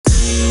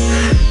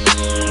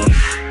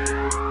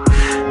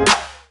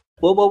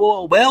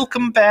Whoa.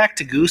 Welcome back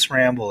to Goose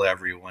Ramble,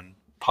 everyone.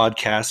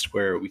 Podcast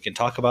where we can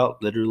talk about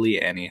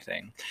literally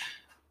anything.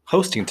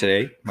 Hosting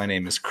today, my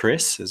name is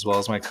Chris, as well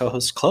as my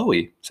co-host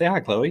Chloe. Say hi,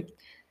 Chloe.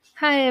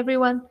 Hi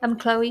everyone, I'm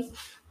Chloe.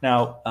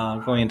 Now,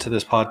 going into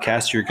this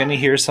podcast, you're going to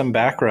hear some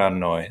background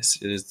noise.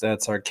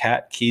 That's our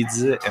cat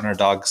Keedza and our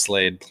dog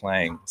Slade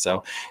playing.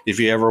 So if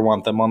you ever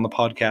want them on the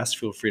podcast,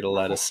 feel free to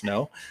let us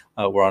know.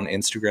 We're on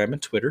Instagram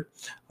and Twitter.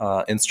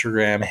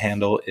 Instagram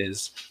handle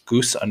is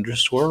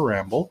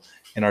goose_ramble,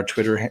 and our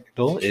Twitter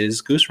handle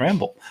is Goose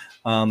Ramble.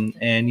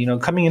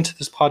 And coming into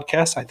this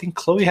podcast, I think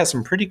Chloe has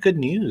some pretty good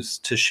news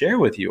to share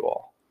with you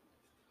all.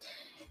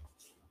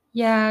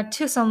 Yeah,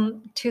 to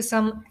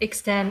some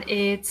extent,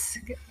 it's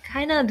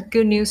kind of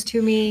good news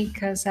to me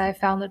because I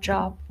found a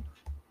job.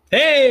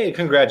 Hey,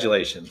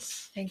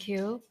 congratulations. Thank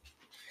you.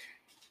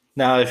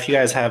 Now, if you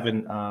guys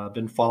haven't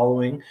been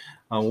following,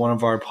 one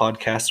of our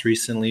podcasts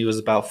recently was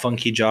about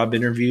funky job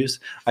interviews.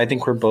 I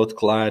think we're both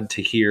glad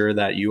to hear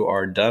that you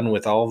are done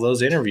with all of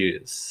those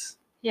interviews.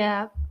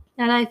 Yeah,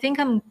 and I think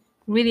I'm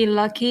really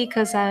lucky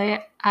because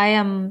I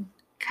am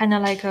kind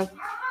of like a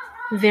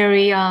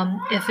very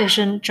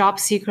efficient job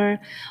seeker,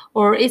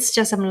 or it's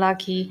just I'm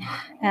lucky,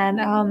 and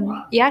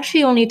it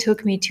actually only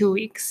took me 2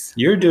 weeks.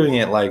 You're doing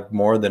it like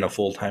more than a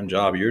full-time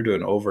job. You're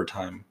doing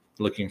overtime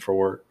looking for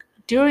work.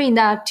 During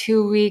that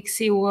 2 weeks,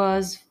 it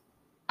was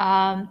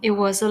a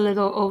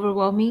little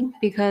overwhelming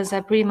because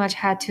I pretty much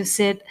had to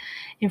sit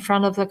in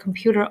front of the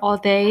computer all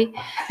day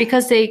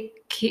because they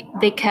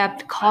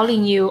kept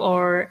calling you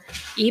or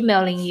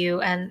emailing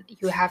you, and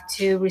you have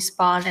to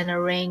respond and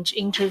arrange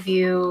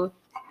interview.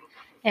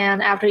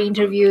 And after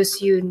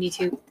interviews, you need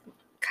to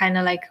kind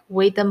of like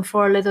wait them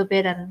for a little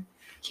bit and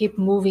keep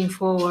moving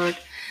forward.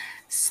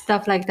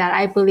 Stuff like that.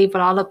 I believe a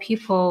lot of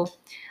people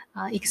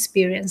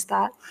experience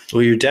that.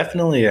 Well, you're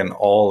definitely an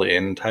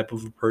all-in type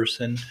of a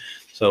person.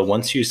 So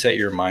once you set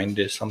your mind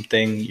to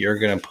something, you're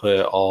going to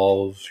put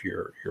all of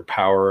your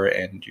power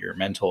and your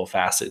mental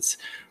facets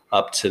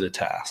up to the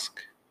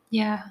task.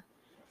 Yeah.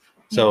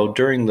 So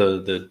during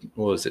the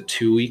what was it,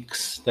 2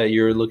 weeks that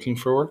you're looking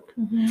for work,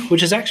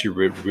 which is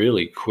actually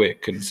really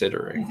quick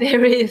considering.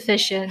 Very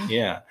efficient.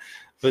 Yeah.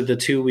 But the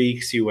 2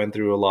 weeks you went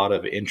through a lot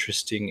of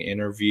interesting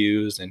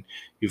interviews and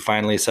you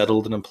finally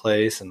settled in a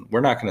place. And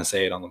we're not going to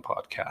say it on the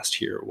podcast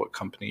here, what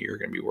company you're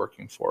going to be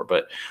working for.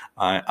 But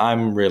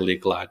I'm really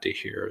glad to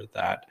hear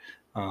that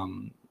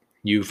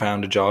you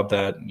found a job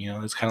that,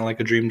 it's kind of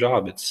like a dream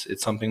job.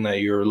 It's something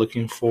that you're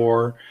looking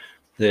for,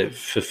 that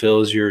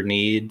fulfills your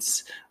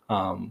needs.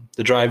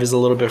 The drive is a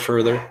little bit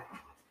further,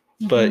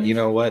 but you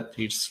know what?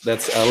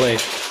 That's LA.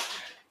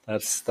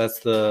 That's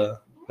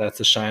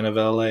the shine of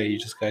LA. You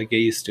just gotta get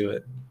used to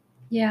it.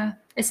 Yeah,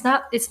 it's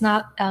not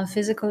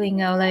physically in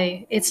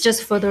LA. It's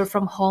just further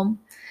from home.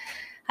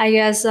 I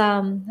guess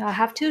I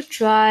have to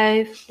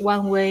drive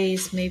one way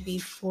is maybe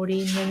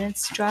 40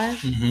 minutes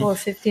drive or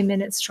 50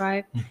 minutes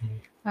drive.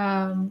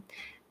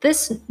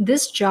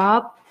 This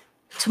job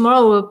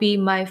tomorrow will be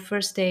my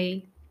first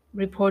day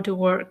report to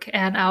work,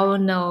 and I will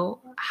know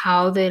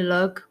how they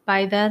look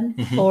by then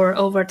or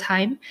over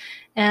time.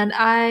 And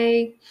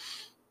how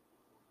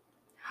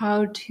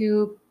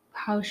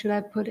should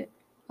I put it?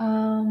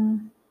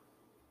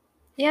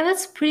 Yeah,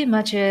 that's pretty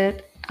much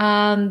it.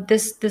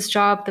 This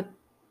job,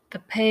 the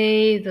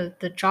pay,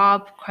 the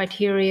job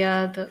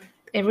criteria, the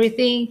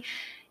everything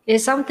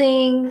is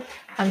something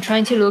I'm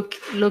trying to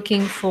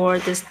looking for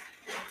this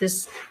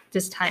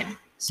time.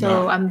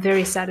 So I'm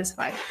very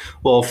satisfied.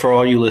 Well, for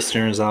all you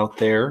listeners out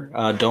there,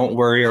 don't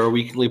worry. Our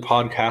weekly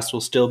podcast will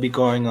still be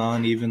going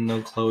on, even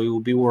though Chloe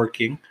will be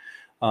working.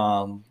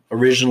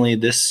 Originally,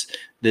 this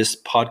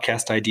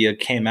podcast idea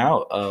came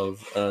out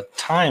of a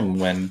time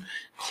when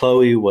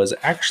Chloe was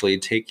actually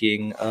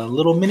taking a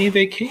little mini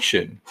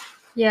vacation.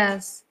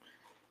 Yes,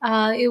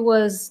 it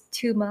was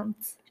 2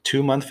 months.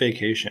 2-month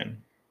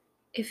vacation.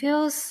 It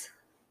feels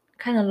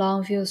kind of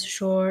long, feels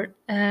short,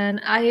 and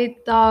I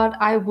thought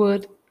I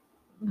would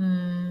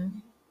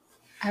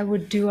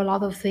do a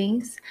lot of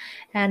things,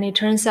 and it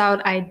turns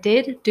out I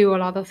did do a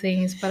lot of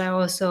things, but I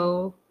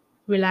also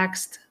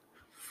relaxed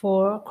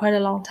for quite a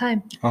long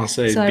time. I'll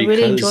say so I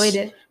really enjoyed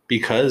it.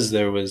 Because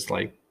there was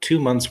like 2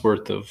 months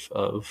worth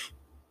of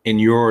in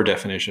your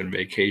definition,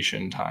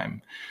 vacation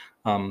time.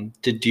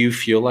 Did you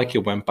feel like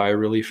it went by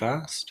really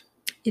fast?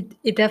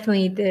 It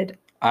definitely did.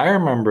 I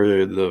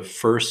remember the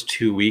first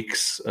 2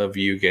 weeks of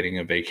you getting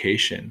a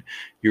vacation.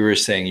 You were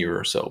saying you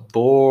were so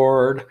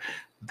bored.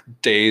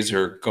 Days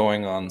are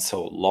going on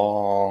so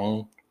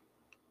long.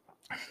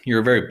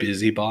 You're a very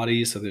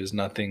busybody, so there's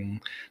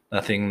nothing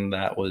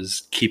that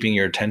was keeping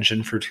your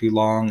attention for too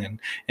long.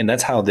 And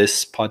that's how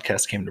this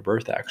podcast came to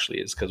birth,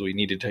 actually, is because we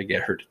needed to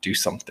get her to do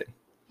something.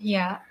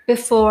 Yeah.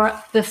 Before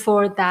the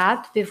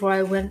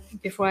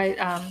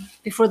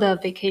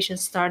vacation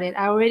started,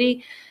 I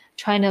already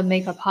trying to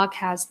make a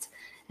podcast,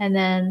 and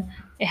then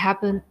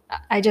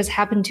I just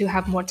happened to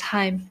have more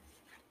time,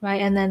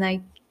 right? And then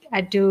I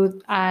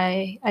do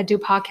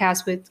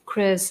podcasts with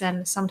Chris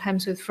and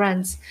sometimes with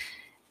friends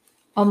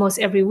almost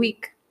every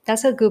week.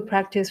 that's a good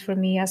practice for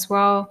me as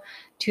well,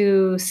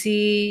 to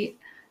see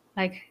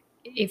like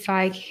if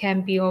I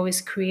can be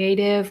always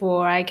creative,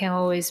 or I can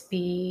always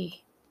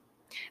be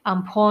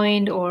on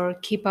point or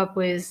keep up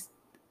with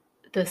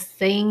the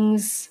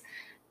things,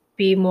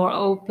 be more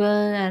open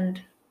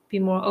and be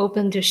more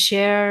open to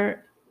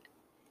share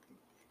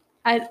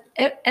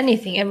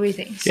anything,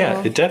 everything.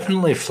 Yeah, So it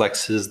definitely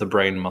flexes the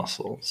brain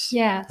muscles,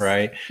 yes,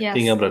 right?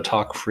 Being yes. able to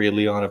talk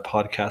freely on a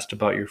podcast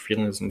about your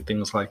feelings and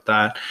things like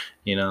that,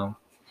 you know,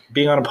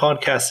 being on a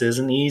podcast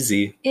isn't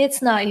easy.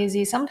 It's not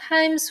easy.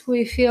 Sometimes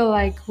we feel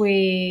like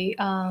we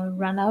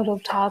run out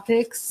of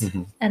topics,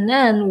 Mhm. and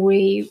then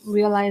we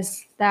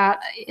realize that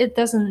it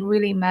doesn't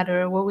really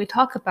matter what we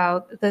talk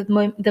about.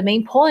 The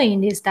main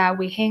point is that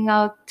we hang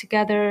out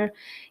together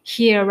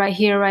here,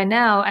 right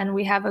now, and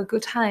we have a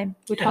good time.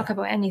 We Yeah, talk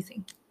about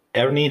anything.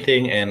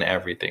 anything and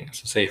everything.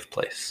 It's a safe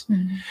place.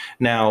 Mhm.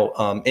 Now,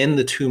 in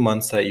the 2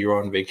 months that you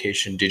were on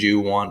vacation, did you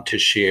want to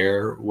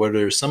share what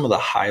are some of the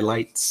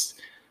highlights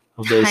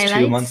of those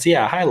 2 months? Highlights.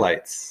 Yeah,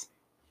 highlights.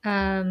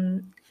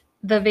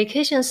 The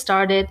vacation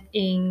started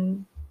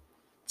in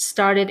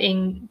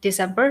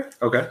December,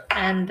 Okay.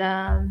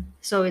 and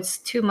so it's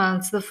 2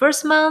 months. The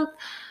first month,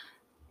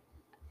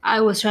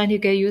 I was trying to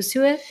get used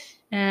to it,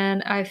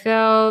 and I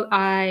felt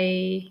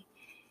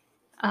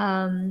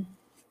um,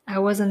 I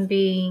wasn't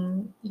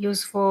being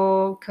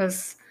useful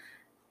because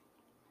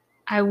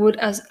I would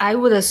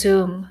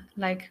assume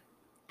like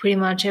pretty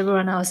much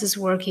everyone else is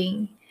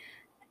working,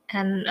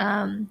 and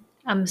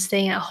I'm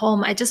staying at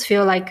home. I just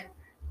feel like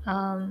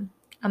um,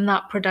 I'm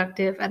not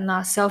productive and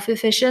not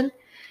self-efficient.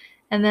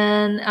 And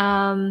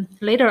then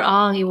later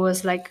on, it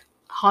was like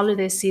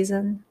holiday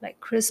season, like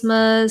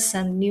Christmas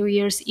and New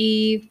Year's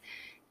Eve.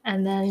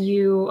 And then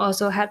you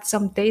also had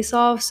some days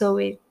off, so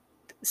we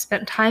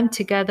spent time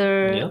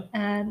together. Yeah.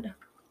 And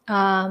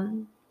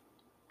um,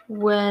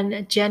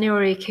 when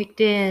January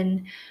kicked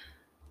in,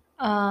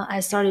 I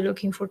started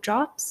looking for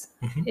jobs.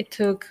 Mhm. It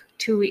took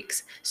 2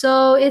 weeks,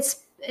 so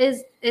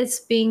it's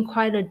been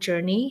quite a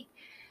journey.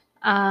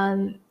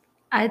 Um,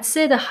 I'd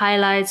say the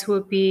highlights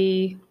would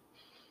be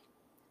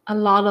a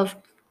lot of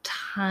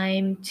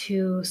time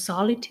to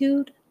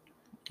solitude,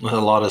 A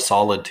lot of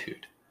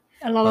solitude.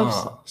 a lot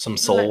of Some like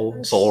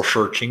soul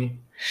searching.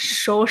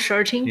 soul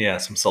searching. Yeah,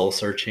 some soul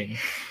searching.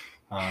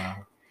 Uh,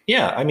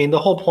 yeah, I mean the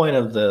whole point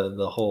of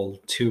the whole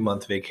 2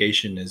 month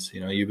vacation is,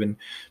 you've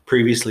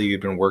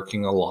been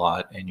working a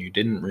lot and you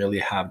didn't really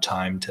have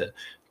time to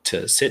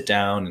sit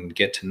down and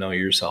get to know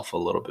yourself a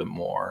little bit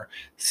more,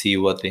 see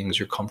what things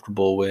you're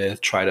comfortable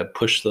with, try to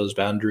push those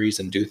boundaries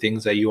and do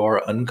things that you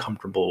are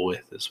uncomfortable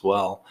with as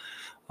well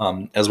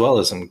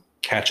as some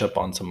catch up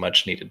on some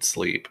much needed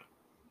sleep.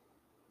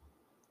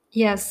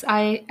 Yes,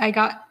 I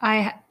got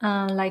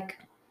like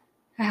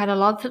I had a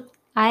lot of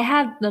I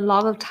had a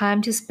lot of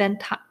time to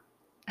spend time.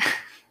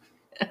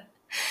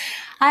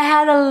 I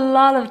had a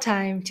lot of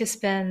time to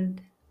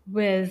spend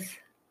with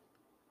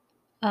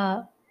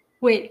uh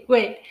wait.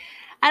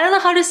 I don't know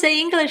how to say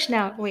English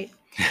now. Wait.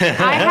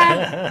 I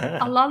had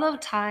a lot of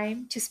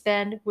time to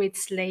spend with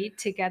Slade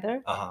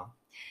together.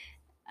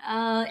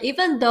 Uh-huh.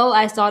 Even though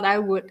I thought I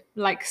would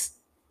like,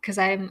 because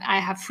I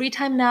have free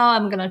time now,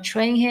 I'm gonna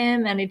train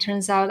him, and it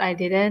turns out I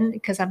didn't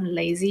because I'm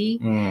lazy.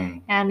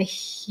 Mm. And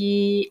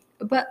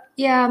but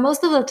yeah,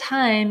 most of the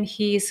time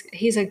he's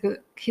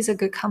a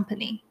good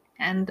company.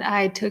 And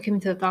I took him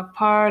to the dog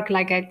park,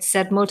 like I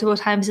said multiple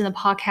times in the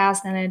podcast,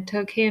 and I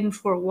took him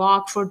for a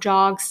walk, for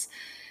jogs,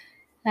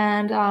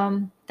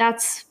 and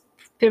that's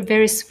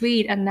very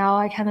sweet. And now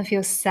I kind of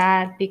feel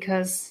sad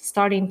because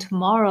starting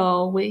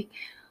tomorrow, we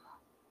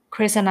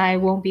Chris and I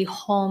won't be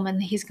home,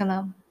 and he's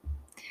gonna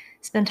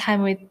spend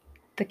time with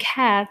the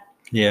cat.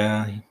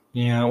 Yeah,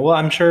 yeah. Well,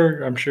 I'm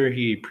sure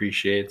he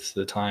appreciates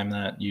the time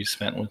that you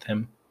spent with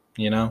him,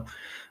 you know.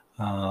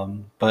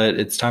 But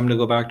it's time to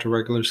go back to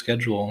regular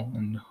schedule,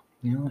 and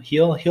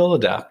he'll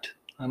adapt.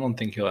 I don't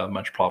think he'll have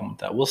much problem with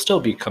that. We'll still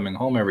be coming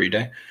home every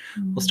day.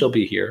 We'll still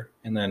be here,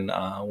 and then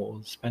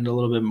we'll spend a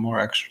little bit more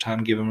extra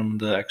time giving him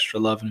the extra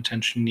love and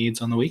attention he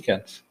needs on the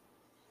weekends.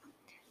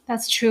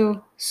 That's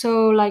true.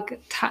 So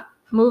like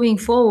moving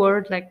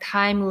forward, like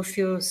time will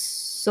feel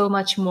so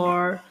much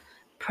more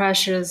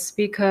precious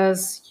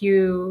because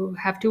you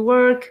have to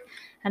work,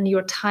 and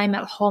your time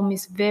at home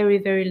is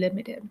very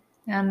limited.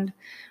 And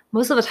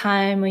most of the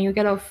time when you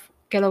get off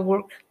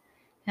work,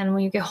 and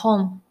when you get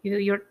home,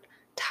 you're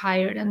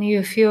tired and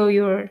you feel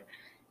you're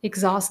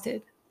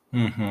exhausted.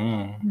 Mm-hmm.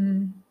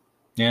 Mm.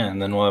 Yeah,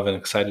 and then we'll have an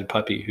excited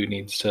puppy who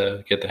needs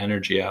to get the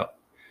energy out.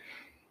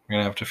 We're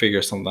gonna have to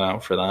figure something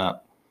out for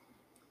that.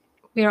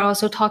 We are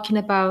also talking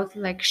about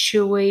like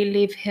should we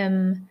leave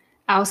him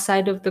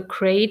outside of the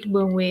crate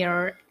when we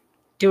are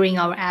during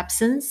our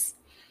absence?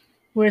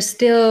 We're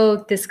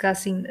still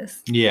discussing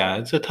this. Yeah,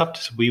 it's a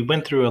tough. We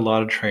went through a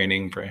lot of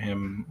training for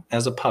him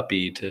as a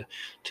puppy to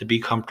be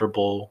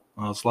comfortable.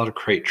 It's a lot of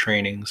crate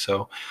training.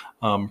 So,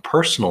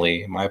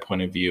 personally, my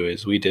point of view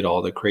is we did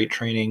all the crate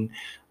training.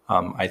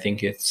 I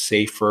think it's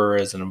safer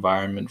as an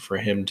environment for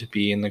him to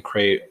be in the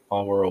crate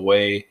while we're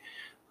away.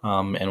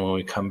 And when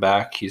we come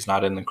back, he's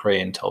not in the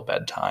crate until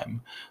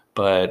bedtime.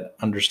 But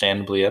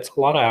understandably, that's a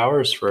lot of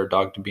hours for a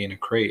dog to be in a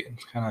crate.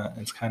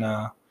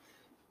 It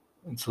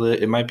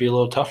might be a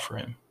little tough for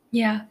him.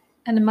 Yeah.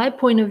 And my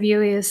point of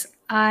view is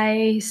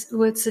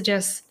would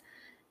suggest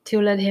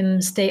to let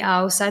him stay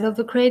outside of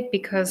the crate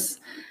because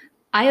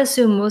I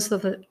assume most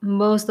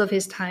of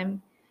his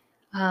time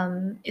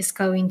is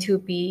going to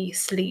be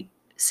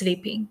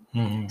sleeping.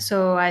 Mm-hmm.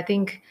 So I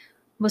think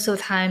most of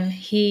the time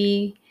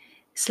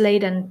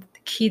Slade and the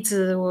kids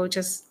will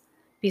just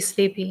be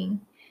sleeping,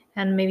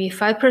 and maybe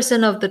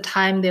 5% of the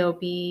time they'll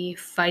be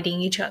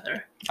fighting each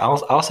other.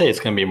 I'll say it's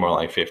going to be more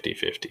like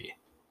 50-50.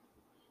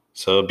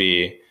 So it'll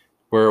be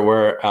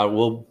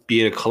we'll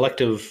be a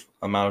collective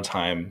amount of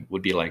time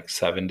would be like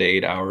 7 to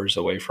 8 hours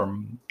away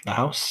from the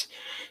house.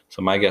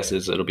 So my guess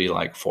is it'll be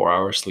like 4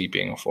 hours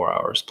sleeping, 4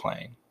 hours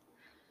playing.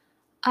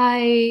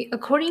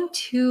 According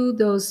to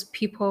those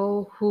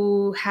people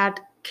who had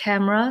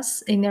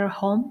cameras in their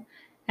home,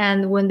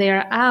 and when they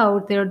are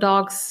out, their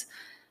dogs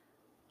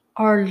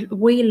are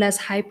way less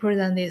hyper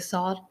than they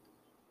thought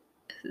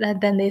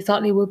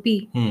it would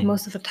be.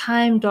 Most of the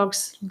time,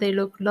 dogs they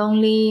look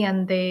lonely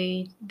and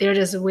they're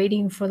just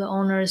waiting for the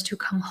owners to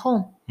come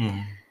home.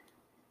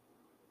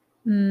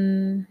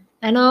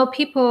 I know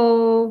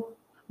people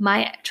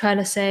might try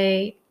to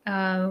say,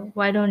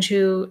 "Why don't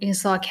you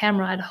install a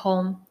camera at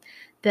home?"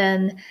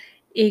 Then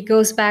it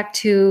goes back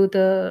to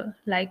the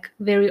like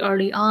very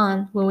early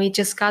on when we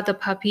just got the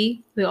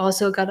puppy. We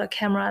also got a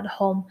camera at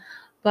home,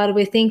 but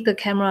we think the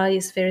camera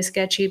is very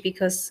sketchy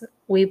because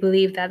we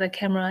believe that the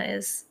camera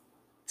is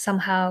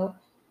somehow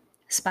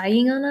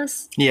spying on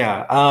us.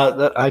 Yeah,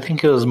 I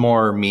think it was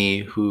more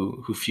me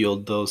who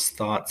fueled those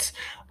thoughts.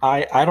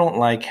 I don't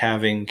like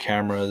having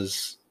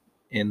cameras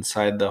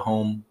inside the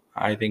home.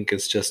 I think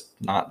it's just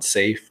not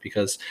safe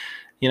because,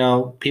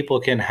 people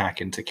can hack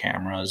into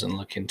cameras and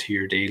look into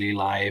your daily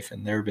life.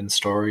 And there have been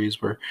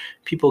stories where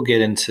people get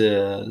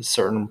into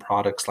certain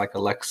products like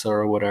Alexa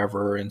or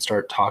whatever and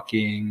start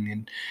talking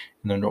and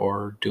then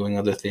or doing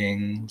other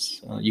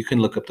things. You can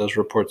look up those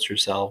reports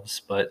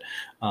yourselves, but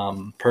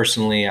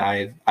personally,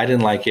 I didn't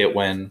like it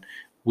when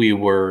we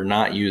were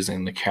not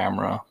using the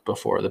camera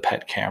before the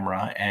pet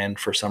camera, and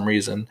for some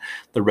reason,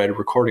 the red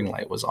recording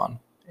light was on.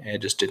 It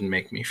just didn't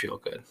make me feel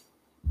good.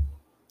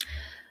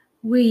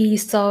 We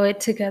saw it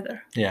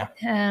together, Yeah.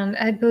 and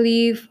I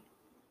believe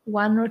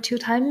 1 or 2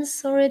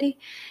 times already,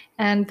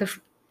 and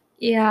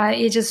yeah,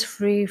 it just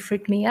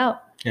freaked me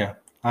out. Yeah.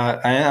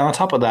 And on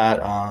top of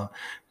that,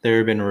 there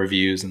have been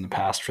reviews in the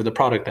past for the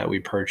product that we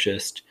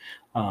purchased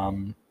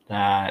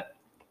that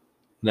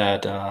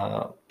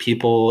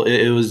people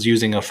it was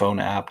using a phone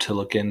app to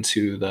look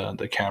into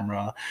the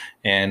camera,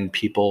 and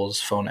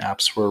people's phone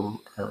apps were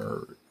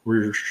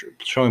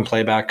showing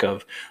playback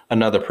of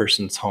another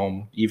person's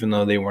home, even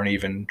though they weren't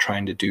even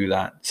trying to do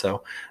that.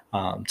 So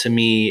to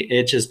me,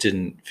 it just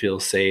didn't feel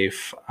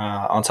safe.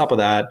 On top of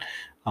that,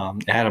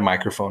 it had a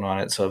microphone on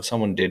it, so if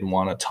someone did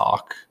want to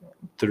talk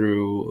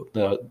through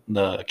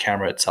the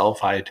camera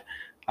itself, I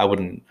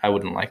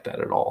wouldn't like that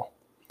at all.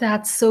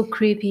 That's so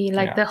creepy.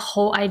 Like Yeah. the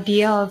whole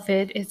idea of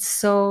it, it's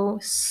so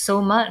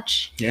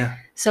much. Yeah.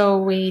 So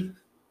we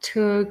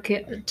took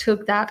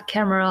that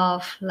camera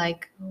off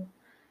like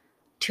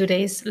 2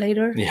 days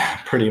later. Yeah,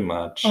 pretty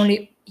much.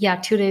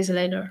 2 days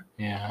later.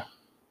 Yeah.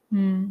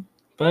 Mm.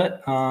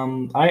 But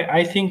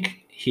I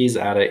think he's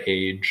at an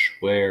age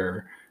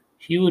where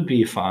he would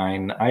be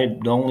fine.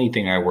 The only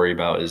thing I worry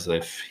about is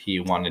if he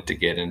wanted to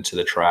get into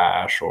the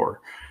trash or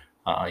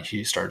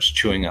he starts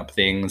chewing up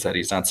things that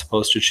he's not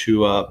supposed to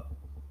chew up.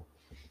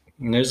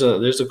 And there's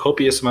a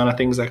copious amount of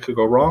things that could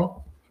go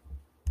wrong.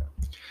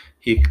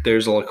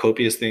 There's a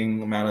copious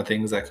amount of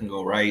things that can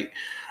go right.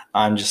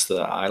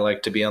 I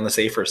like to be on the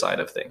safer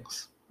side of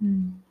things.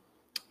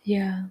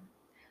 Yeah,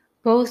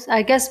 both.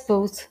 I guess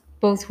both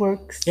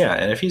works. Yeah,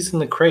 and if he's in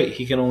the crate,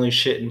 he can only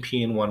shit and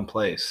pee in one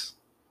place.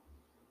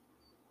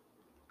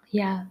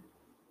 Yeah.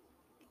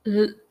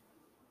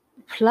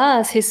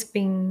 Plus,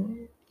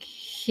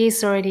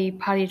 he's already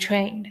potty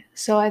trained,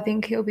 so I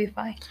think he'll be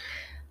fine.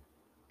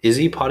 Is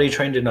he potty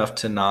trained enough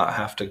to not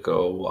have to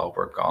go while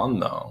we're gone,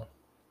 though?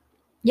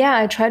 Yeah,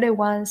 I tried it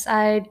once.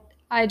 I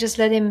just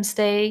let him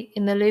stay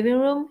in the living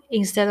room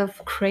instead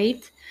of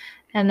crate,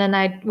 and then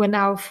I went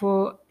out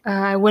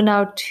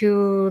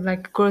to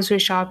like grocery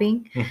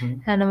shopping,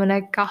 and then when I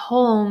got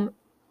home,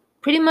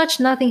 pretty much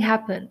nothing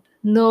happened.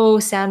 No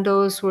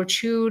sandals were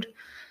chewed,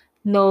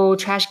 no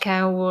trash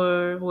can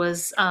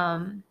Was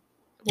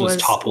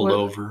toppled was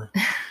over.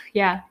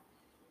 yeah.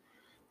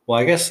 Well,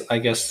 I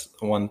guess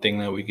one thing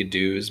that we could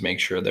do is make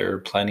sure there are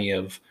plenty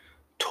of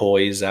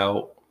toys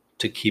out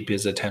to keep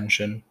his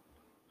attention.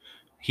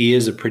 He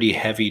is a pretty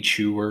heavy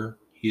chewer.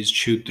 He's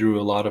chewed through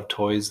a lot of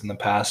toys in the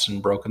past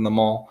and broken them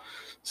all.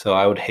 So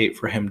I would hate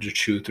for him to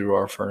chew through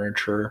our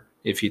furniture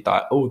if he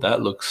thought, "Oh,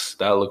 that looks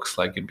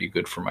like it'd be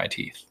good for my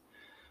teeth."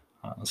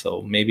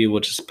 So maybe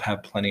we'll just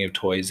have plenty of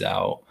toys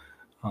out.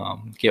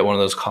 Get one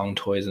of those Kong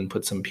toys and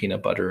put some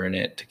peanut butter in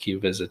it to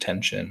keep his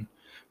attention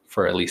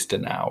for at least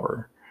an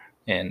hour.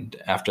 And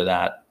after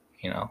that,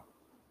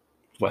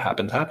 what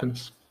happens,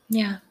 happens.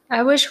 Yeah.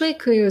 I wish we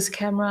could use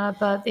camera,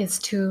 but it's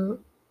too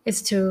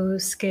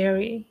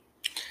scary.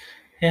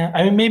 Yeah,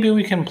 I mean, maybe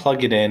we can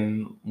plug it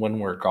in when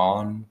we're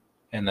gone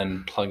and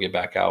then plug it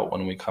back out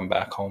when we come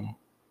back home.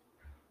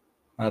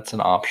 That's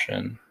an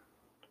option.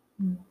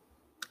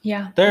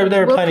 Yeah. There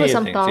are We'll plenty put of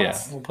some things. Yeah,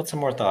 thoughts. we'll put some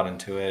more thought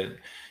into it.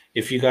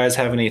 If you guys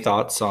have any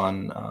thoughts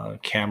on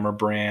camera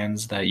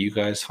brands that you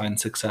guys find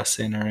success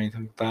in or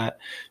anything like that,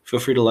 feel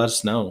free to let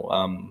us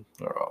know.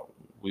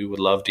 We would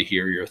love to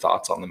hear your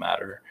thoughts on the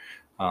matter.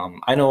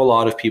 I know a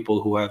lot of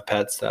people who have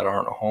pets that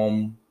aren't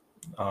home.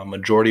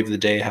 Majority of the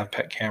day have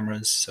pet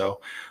cameras, so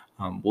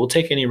we'll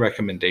take any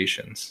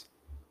recommendations.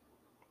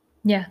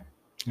 Yeah.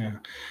 Yeah,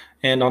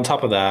 and on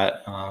top of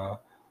that,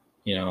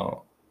 you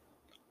know,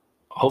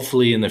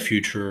 hopefully in the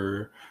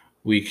future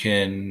we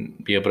can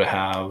be able to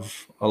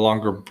have a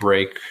longer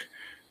break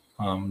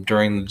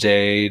during the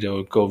day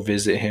to go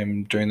visit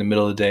him during the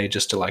middle of the day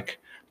just to like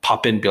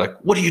pop in and be like,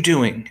 what are you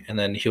doing? And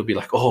then he'll be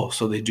like, oh,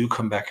 so they do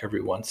come back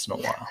every once in a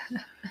while.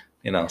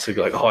 So he'd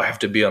be like, oh, I have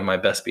to be on my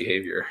best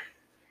behavior.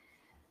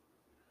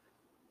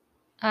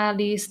 At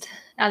least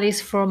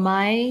for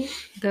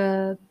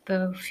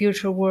the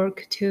future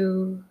work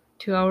to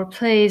our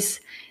place,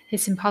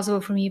 it's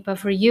impossible for me. But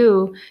for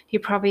you, you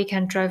probably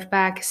can drive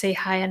back, say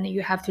hi, and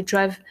you have to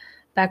drive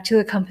back to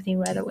the company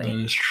right That away.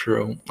 is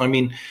true. I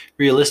mean,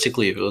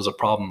 realistically, if it was a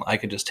problem, I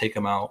could just take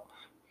him out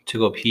to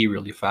go pee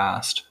really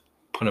fast,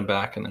 put him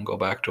back, and then go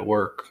back to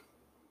work.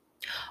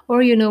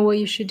 Or you know what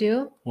you should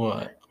do?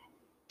 What?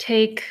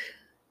 Take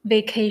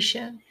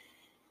vacation.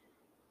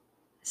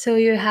 So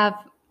you have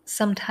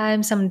some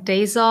time, some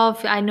days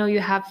off. I know you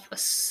have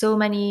so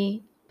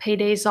many pay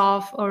days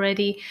off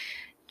already.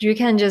 You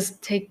can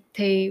just take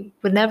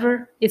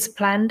whenever it's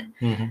planned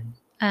Mm-hmm.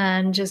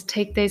 and just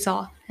take days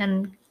off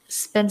and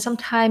spend some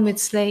time with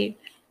Slade.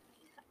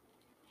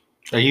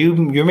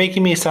 You're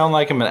making me sound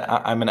like I'm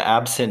an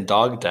absent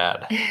dog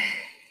dad.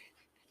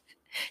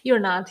 You're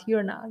not.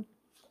 You're not.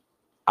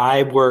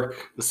 I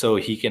work so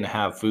he can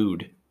have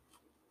food.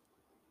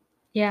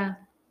 Yeah.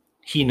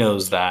 He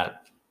knows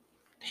that.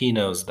 He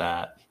knows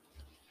that.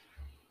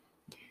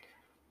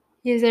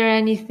 Is there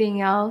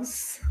anything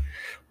else?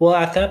 Well,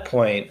 at that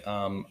point,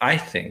 I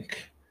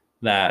think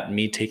that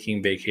me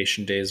taking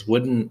vacation days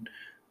wouldn't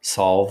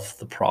solve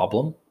the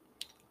problem.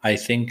 I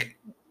think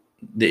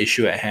the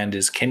issue at hand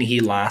is, can he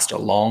last a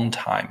long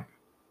time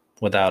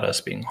without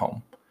us being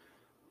home?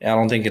 I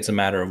don't think it's a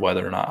matter of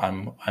whether or not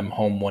I'm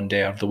home one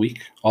day out of the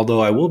week. Although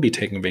I will be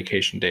taking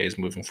vacation days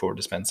moving forward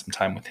to spend some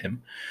time with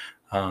him.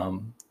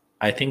 Um,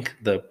 I think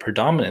the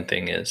predominant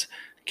thing is,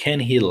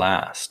 can he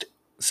last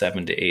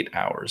 7 to 8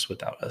 hours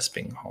without us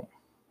being home?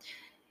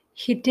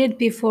 He did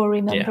before,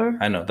 Yeah, remember?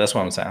 I know. That's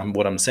what I'm saying.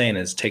 What I'm saying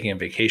is taking a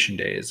vacation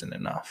day isn't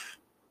enough.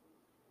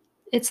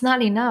 It's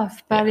not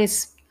enough, but Yeah.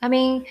 it's I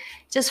mean,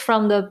 just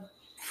from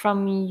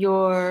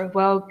your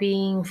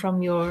well-being,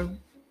 from your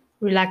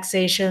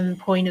relaxation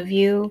point of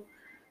view,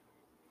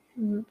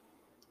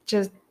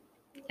 just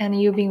and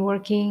you've been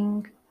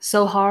working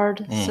so hard,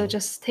 so Mm.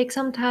 just take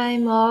some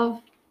time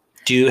off.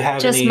 Do you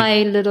have Just any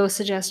my little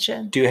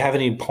suggestion. do you have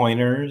any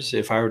pointers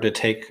if I were to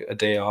take a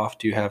day off?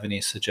 Do you have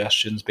any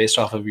suggestions based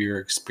off of your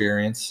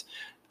experience?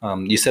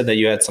 You said that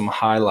you had some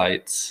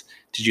highlights.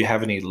 Did you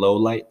have any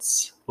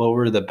lowlights? What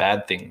were the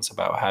bad things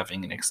about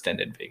having an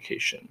extended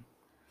vacation?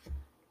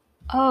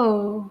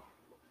 Oh,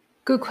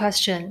 good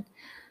question.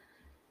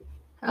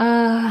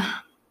 Uh,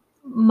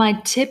 my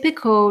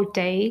typical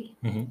day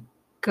Mm-hmm.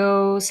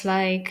 goes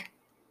like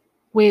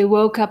we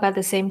woke up at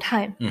the same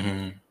time,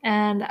 Mm-hmm.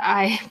 and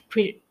I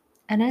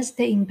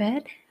stay in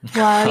bed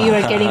while you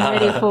are getting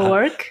ready for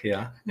work.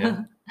 Yeah,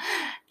 yeah.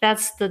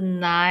 That's the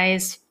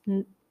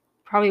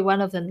probably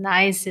one of the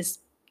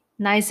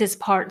nicest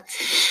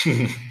parts.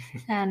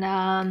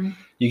 And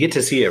You get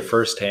to see it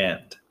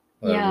firsthand.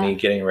 Me yeah,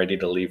 getting ready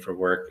to leave for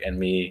work and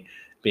me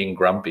being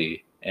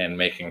grumpy and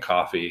making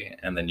coffee,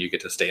 and then you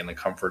get to stay in the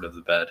comfort of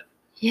the bed.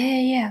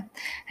 yeah.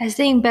 I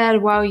stay in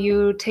bed while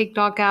you take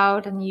dog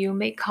out and you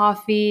make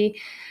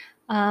coffee.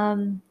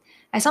 Um,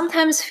 I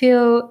sometimes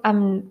feel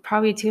I'm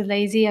probably too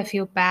lazy. I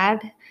feel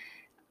bad.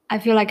 I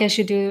feel like I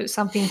should do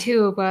something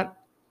too, but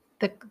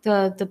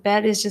the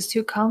bed is just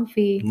too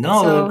comfy.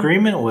 No, the So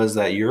agreement was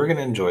that you're going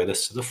to enjoy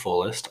this to the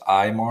fullest.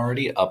 I'm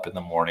already up in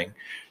the morning.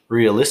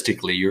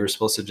 Realistically, you're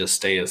supposed to just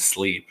stay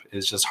asleep.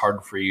 It's just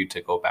hard for you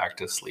to go back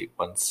to sleep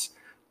once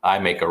I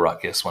make a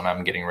ruckus when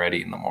I'm getting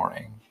ready in the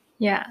morning.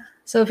 yeah.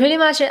 So pretty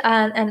much,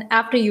 and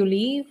after you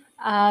leave,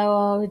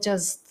 I'll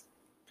just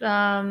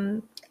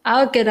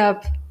I'll get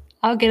up.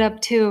 I'll get up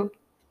too.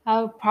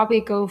 I'll probably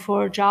go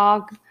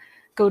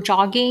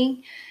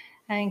jogging,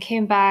 and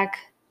came back,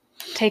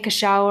 take a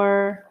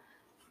shower,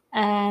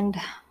 and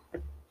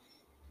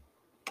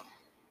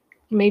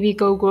maybe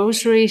go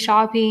grocery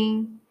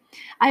shopping.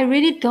 I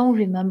really don't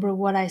remember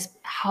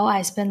how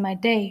I spent my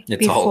day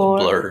It's all a before.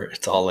 blur.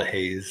 It's all a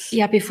haze.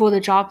 Yeah, before the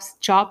job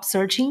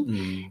searching,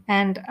 Mm.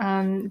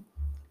 and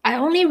I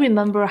only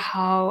remember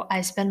how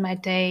I spent my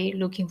day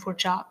looking for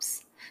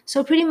jobs.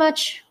 So pretty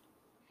much,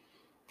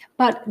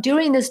 but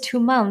during these 2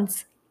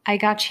 months, I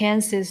got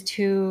chances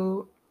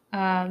to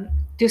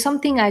do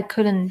something I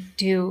couldn't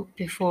do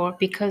before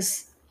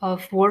because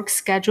of work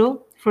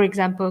schedule. For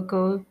example,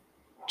 go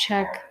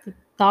check the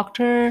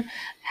doctor,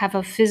 have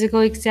a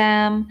physical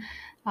exam,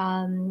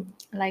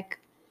 like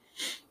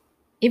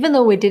even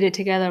though we did it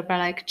together, but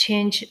like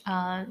change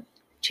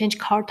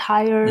car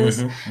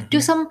tires, do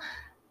some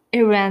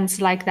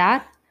errands like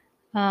that.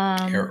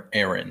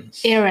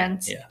 Errands.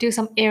 Errands, Yeah. do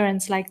some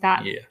errands like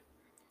that. Yeah.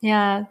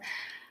 Yeah.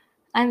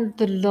 And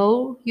the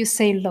low, you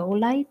say low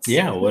lights?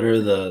 Yeah. What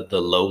are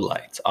the low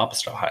lights,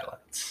 opposite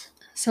highlights?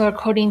 So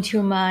according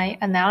to my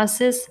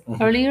analysis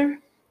earlier,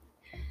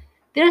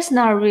 there's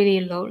not really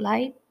low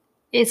light.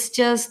 It's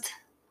just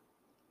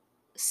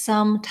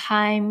some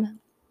time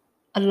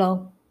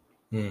alone.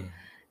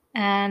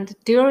 And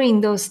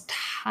during those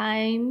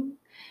time,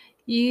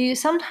 you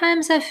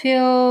sometimes I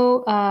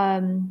feel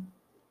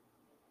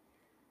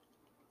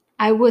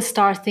I would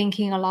start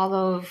thinking a lot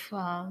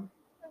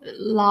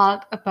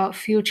about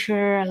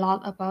future, a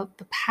lot about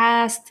the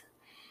past,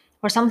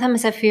 or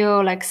sometimes I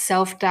feel like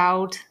self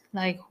doubt,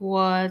 like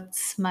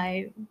what's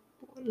my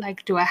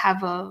like do I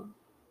have a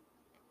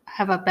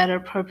better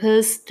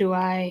purpose? Do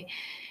I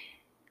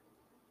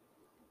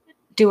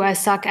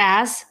suck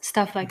ass?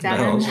 Stuff like that.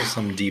 No, And those are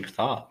some deep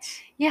thoughts.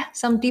 yeah,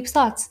 some deep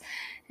thoughts.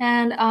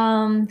 And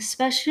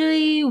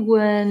especially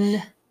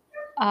when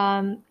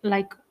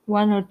like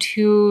one or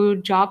two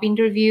job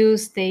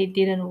interviews they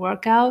didn't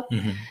work out.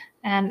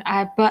 And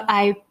but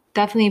I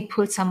definitely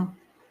put some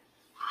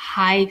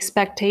high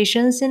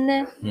expectations in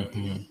it.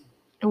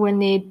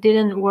 When it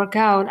didn't work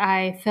out,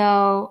 I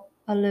felt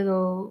a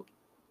little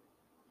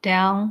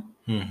down,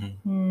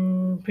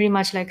 pretty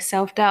much like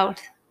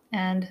self-doubt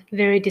and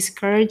very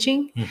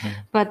discouraging.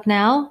 But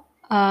now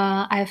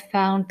I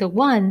found the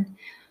one.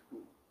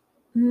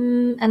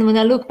 And when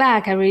I look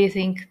back, I really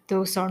think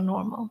those are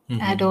normal.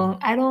 I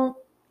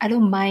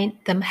don't mind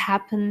them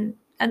happen.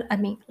 I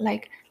mean,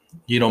 like,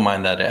 You don't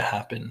mind that it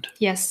happened.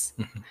 yes,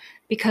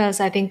 because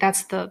I think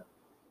that's the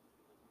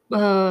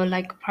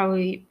like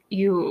probably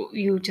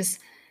you just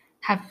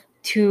have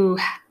to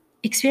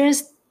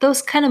experience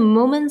those kind of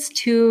moments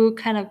to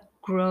kind of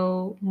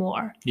grow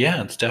more.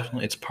 Yeah,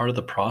 it's part of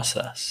the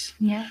process.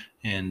 Yeah.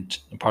 And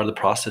part of the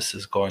process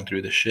is going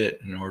through the shit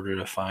in order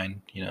to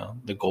find,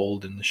 the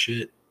gold in the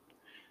shit.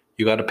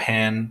 You got to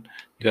pan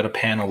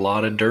a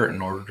lot of dirt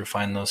in order to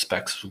find those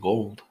specks of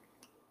gold.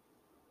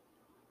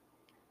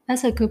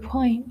 That's a good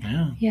point.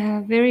 Yeah.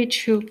 Yeah, very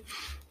true.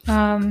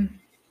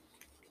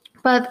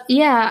 But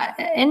yeah,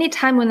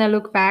 anytime when I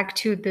look back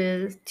to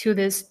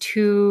this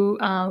 2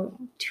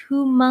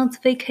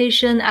 month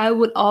vacation, I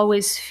would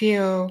always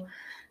feel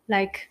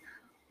like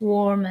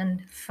warm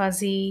and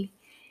fuzzy,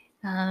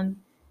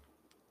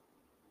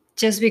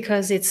 just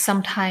because it's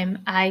sometime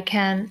I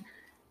can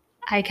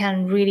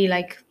really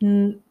like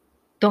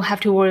don't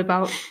have to worry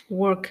about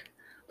work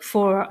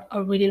for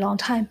a really long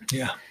time.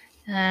 Yeah.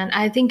 And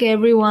I think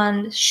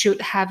everyone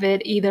should have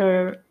it,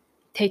 either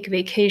take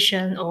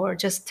vacation or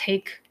just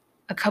take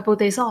a couple of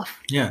days off.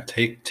 Yeah,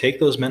 take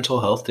those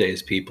mental health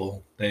days,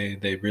 people.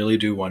 They really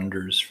do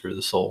wonders for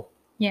the soul.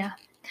 Yeah.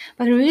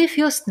 But it really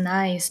feels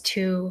nice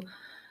to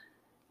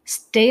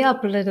stay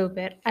up a little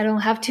bit. I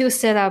don't have to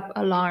set up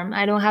alarm.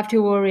 I don't have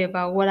to worry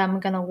about what I'm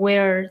gonna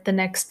wear the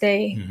next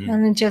day.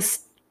 And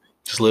just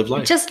live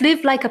life. Just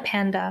live like a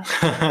panda.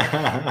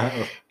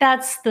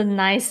 That's the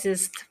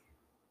nicest.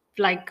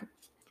 Like,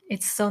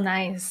 it's so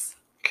nice.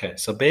 Okay,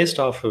 so based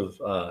off of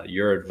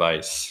your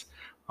advice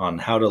on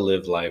how to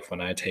live life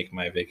when I take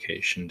my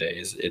vacation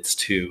days, it's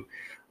to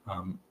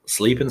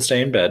sleep and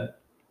stay in bed.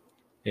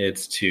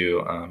 It's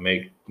to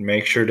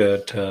make sure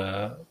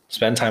to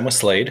spend time with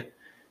Slade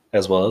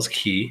as well as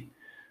Key.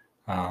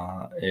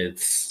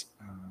 It's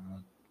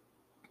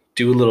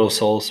do a little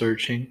soul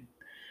searching,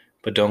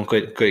 but don't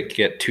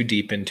get too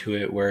deep into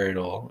it where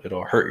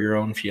it'll hurt your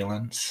own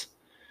feelings.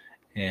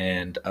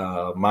 And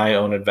my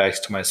own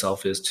advice to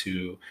myself is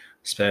to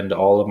spend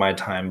all of my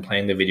time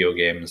playing the video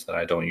games that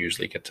I don't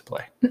usually get to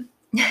play.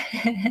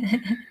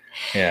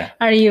 Yeah.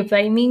 Are you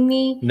blaming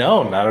me?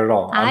 No, not at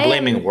all. I'm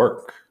blaming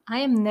work. I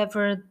am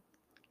never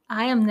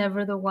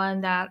the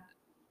one that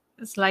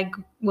is like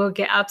will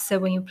get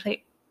upset when you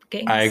play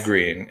games. I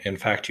agree. In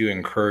fact, you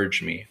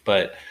encourage me,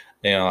 but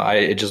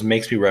it just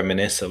makes me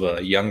reminisce of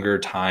a younger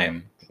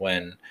time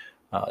when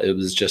it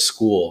was just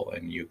school,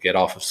 and you get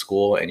off of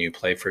school and you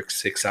play for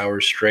 6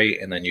 hours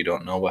straight, and then you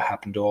don't know what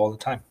happened to all the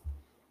time.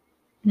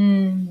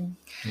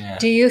 Yeah.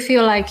 Do you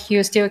feel like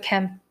you still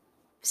can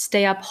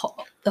stay up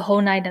the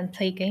whole night and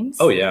play games?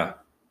 Oh yeah.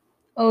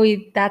 Oh,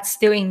 that's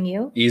still in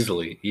you?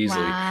 Easily.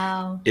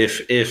 Wow.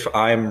 If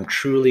I'm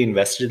truly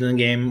invested in the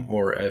game,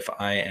 or if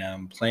I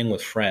am playing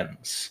with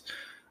friends,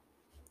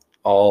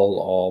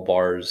 all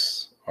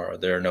bars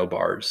there are no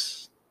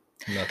bars.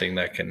 Nothing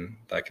that can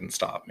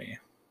stop me.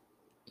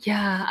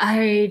 Yeah,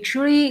 I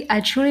truly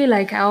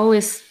like. I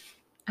always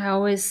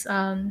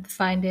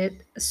find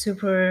it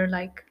super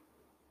like.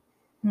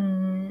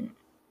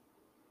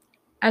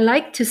 I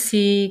like to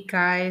see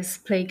guys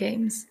play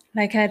games.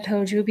 Like I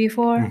told you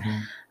before,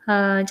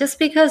 Just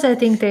because I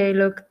think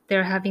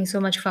they're having so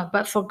much fun.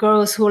 But for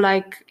girls who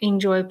like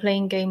enjoy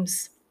playing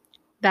games,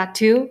 that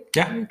too.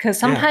 Yeah. Because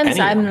sometimes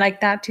I'm anyone.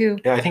 like that too.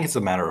 Yeah, I think it's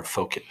a matter of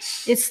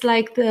focus. It's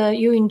like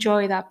you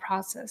enjoy that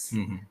process.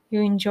 Mm-hmm.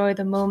 You enjoy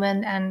the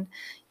moment and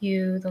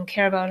you don't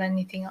care about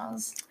anything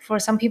else. For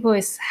some people,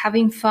 it's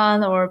having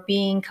fun or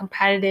being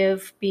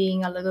competitive,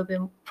 being a little bit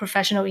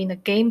professional in the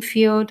gaming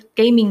field,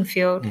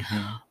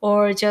 Mm-hmm.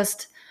 or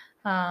just,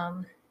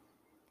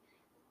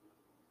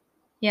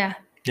 yeah.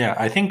 Yeah,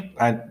 I think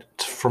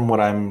from what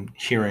I'm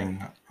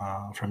hearing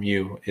from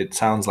you, it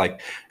sounds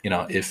like,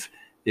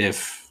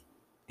 if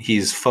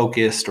he's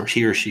focused or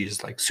he or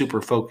she's like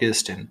super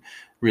focused and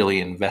really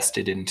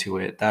invested into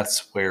it,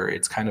 that's where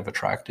it's kind of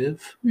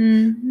attractive.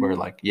 Mm-hmm. Where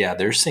like, yeah,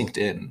 they're synced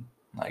in,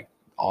 like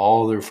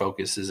all their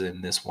focus is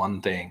in this one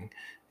thing,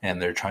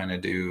 and they're trying to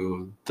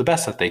do the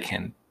best that they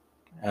can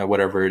at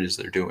whatever it is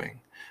they're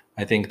doing.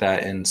 I think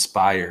that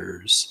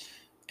inspires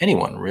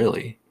anyone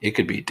really. It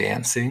could be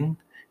dancing,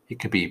 it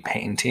could be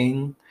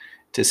painting.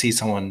 To see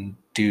someone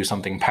do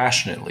something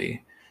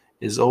passionately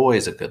is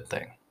always a good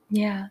thing.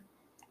 Yeah.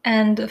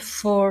 And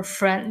for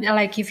friends,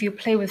 like if you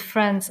play with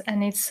friends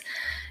and it's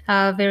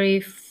a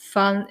very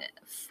fun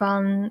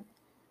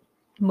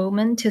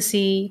moment to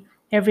see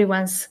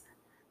everyone's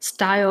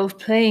style of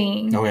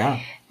playing. Oh yeah.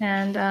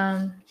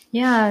 And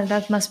yeah,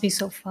 that must be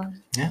so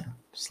fun. Yeah.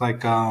 It's like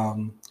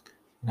there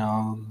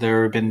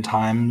have been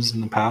times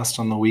in the past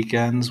on the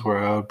weekends where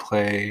I would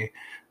play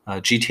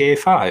GTA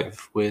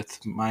 5 with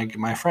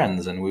my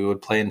friends, and we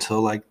would play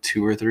until like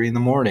 2 or 3 in the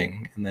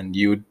morning, and then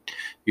you'd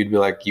be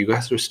like, "You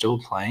guys are still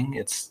playing?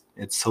 It's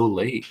so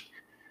late."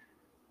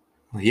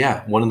 Well,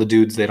 yeah, one of the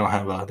dudes, they don't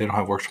have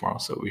work tomorrow,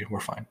 so we're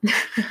fine.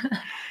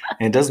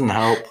 And it doesn't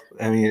help.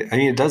 I mean,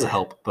 it does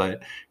help,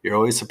 but you're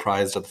always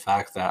surprised at the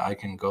fact that I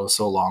can go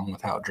so long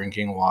without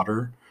drinking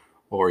water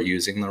or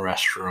using the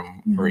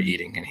restroom or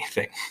eating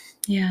anything.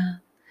 Yeah.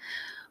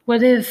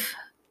 What if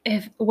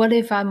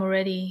I'm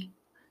already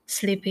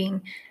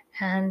sleeping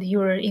and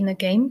you're in the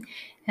game,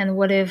 and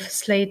what if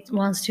Slate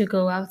wants to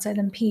go outside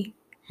and pee?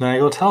 Then I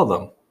go tell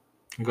them.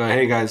 I go,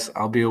 "Hey guys,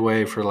 I'll be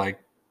away for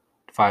like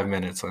 5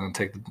 minutes. I'm gonna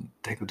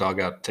take the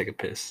dog out, take a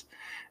piss,"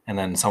 and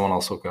then someone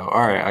else will go,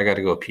 "All right, I got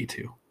to go pee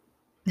too."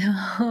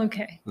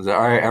 Okay. All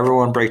right,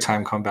 everyone, break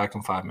time. Come back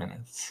in 5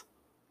 minutes.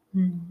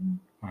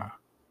 Wow.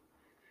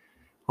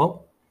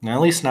 Well,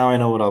 at least now I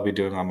know what I'll be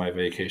doing on my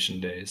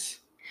vacation days.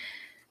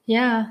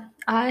 Yeah,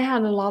 I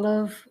had a lot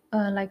of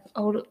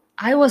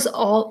I was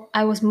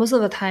most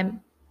of the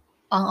time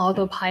on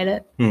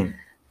autopilot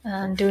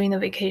during the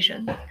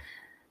vacation.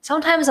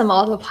 Sometimes I'm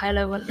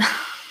autopilot when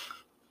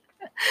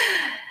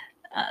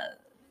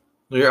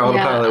You're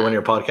autopilot yeah, when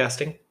you're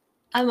podcasting.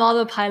 I'm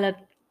autopilot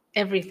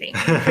everything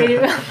pretty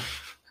well,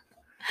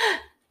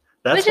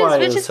 That's which is why it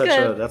which was is such a.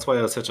 good. That's why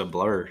it was such a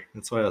blur.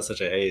 That's why it was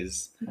such a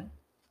haze.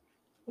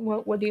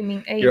 What do you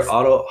mean You're ace?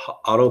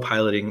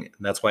 autopiloting,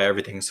 and that's why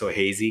everything's so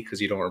hazy because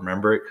you don't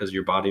remember it because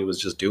your body was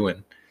just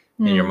doing,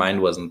 and your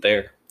mind wasn't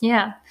there.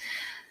 Yeah.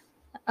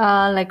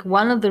 Like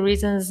one of the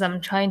reasons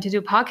I'm trying to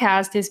do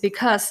podcast is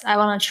because I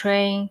want to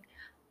train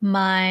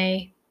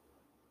my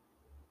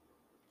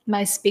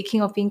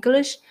speaking of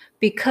English,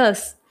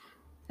 because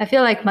I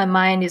feel like my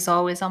mind is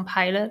always on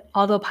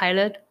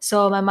autopilot.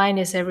 So my mind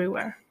is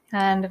everywhere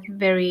and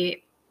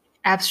very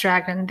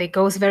abstract, and it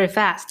goes very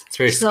fast. It's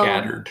very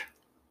scattered.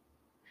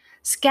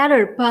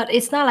 Scattered, but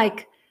it's not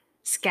like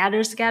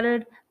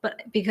scattered.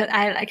 But because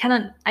I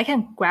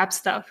can grab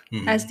stuff,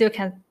 I still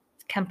can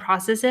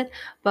process it.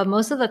 But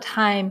most of the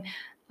time,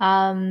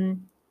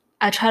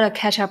 I try to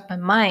catch up my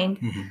mind.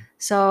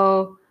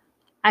 So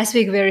I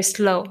speak very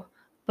slow,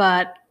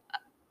 but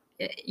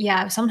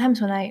yeah,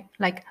 sometimes when I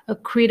like a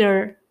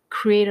creator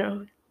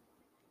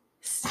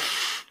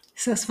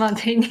so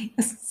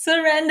spontaneous,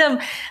 so random,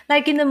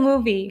 like in the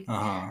movie.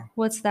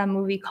 What's that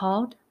movie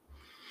called?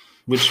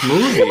 Which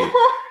movie?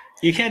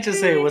 You can't just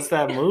say what's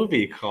that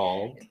movie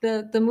called.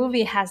 The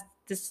movie has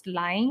this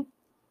line,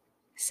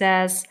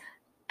 says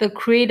the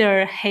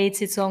creator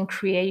hates its own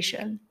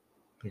creation.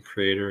 The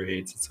creator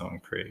hates its own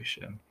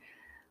creation.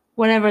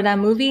 Whatever that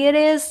movie it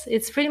is,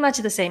 it's pretty much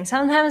the same.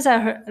 Sometimes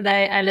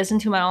I listen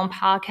to my own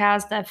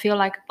podcast. I feel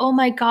like, oh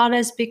my god,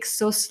 I speak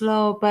so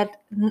slow, but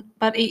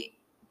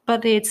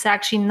it's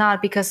actually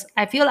not, because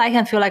I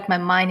can feel like my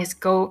mind is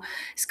going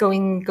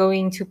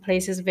to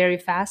places very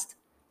fast.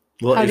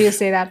 Well, How do you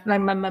say that?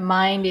 Like my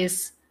mind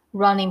is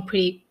running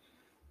pretty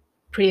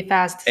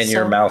fast, and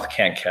your mouth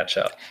can't catch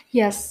up.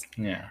 Yes.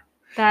 Yeah.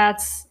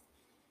 That's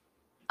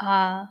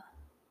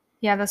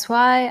that's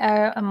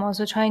why I'm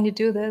also trying to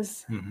do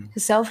this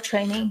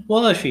self-training.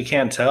 Well, if you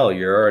can't tell,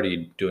 you're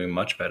already doing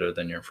much better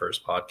than your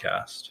first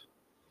podcast.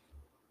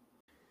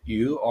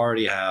 You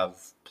already have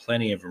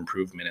plenty of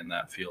improvement in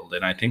that field.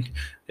 And I think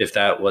if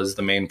that was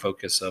the main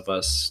focus of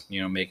us,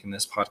 making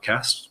this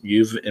podcast,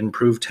 you've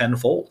improved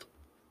tenfold.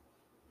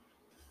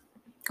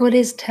 What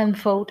is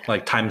tenfold?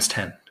 Like times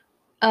 10.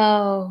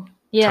 Oh,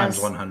 yes.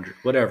 Times 100,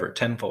 whatever,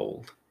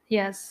 tenfold.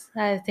 Yes,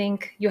 I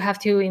think you have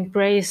to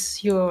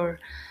embrace your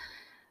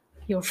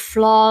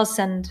flaws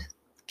and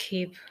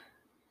keep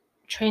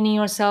training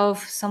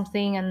yourself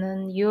something, and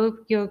then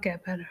you'll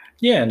get better.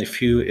 Yeah, and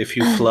if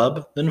you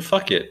flub, then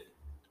fuck it.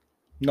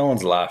 No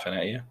one's laughing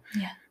at you.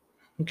 Yeah.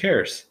 Who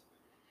cares?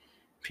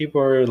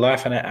 People are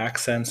laughing at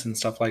accents and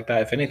stuff like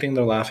that. If anything,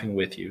 they're laughing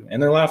with you,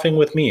 and they're laughing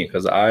with me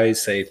because I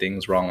say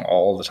things wrong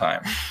all the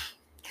time.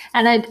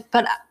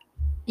 But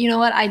you know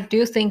what? I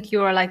do think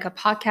you are like a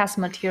podcast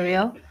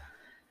material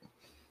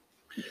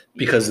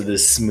Because of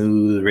this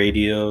smooth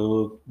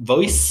radio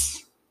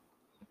voice.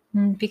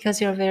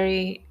 because you're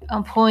very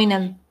on point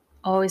and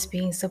always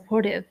being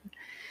supportive.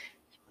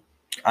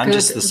 I'm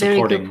just the very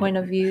supporting good point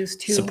of views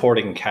too.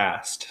 supporting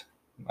cast.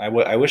 I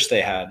wish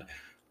they had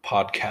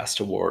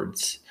podcast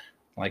awards,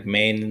 like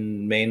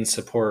main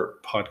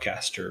support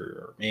podcaster,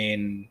 or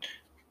main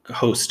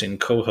host and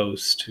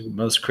co-host,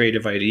 most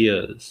creative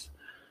ideas.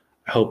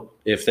 I hope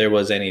if there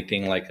was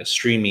anything like a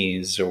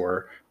Streamies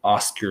or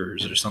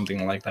Oscars or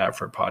something like that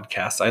for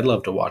podcasts, I'd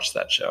love to watch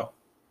that show.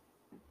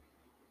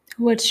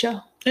 What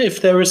show?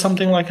 If there was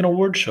something like an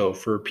award show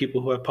for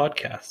people who have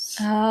podcasts.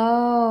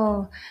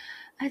 Oh,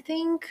 I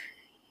think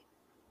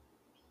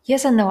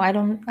yes and no.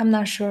 I'm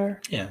not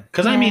sure. Yeah,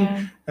 because I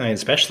mean,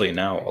 especially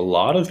now, a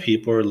lot of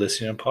people are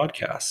listening to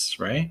podcasts,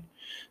 right?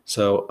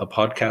 So a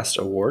podcast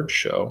award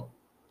show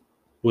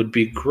would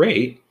be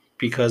great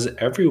because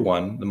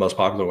everyone, the most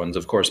popular ones,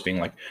 of course, being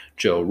like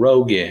Joe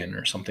Rogan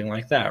or something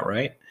like that,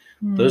 right?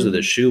 Those are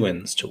the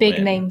shoo-ins to Big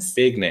win. names.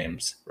 Big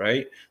names,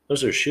 right?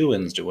 Those are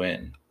shoo-ins to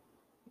win.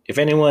 If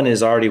anyone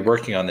is already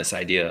working on this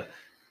idea,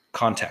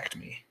 contact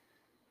me.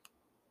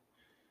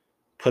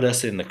 Put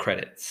us in the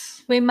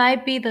credits. We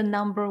might be the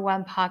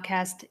 #1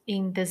 podcast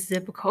in the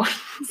zip code.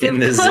 In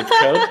the zip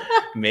code?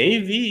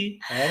 Maybe.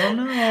 I don't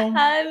know.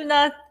 I'm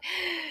not.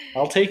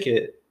 I'll take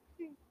it.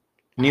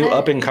 New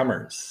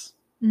up-and-comers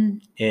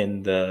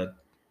in the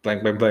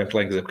blank, blank, blank,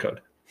 blank zip code.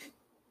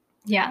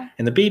 Yeah.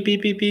 In the beep,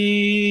 beep, beep,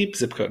 beep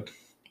zip code.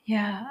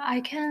 Yeah,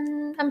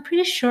 I'm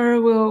pretty sure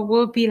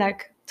we'll be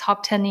like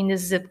top 10 in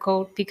this zip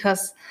code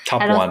because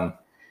top 1.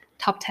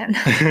 Top 10.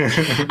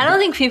 I don't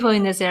think people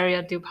in this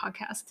area do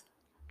podcasts,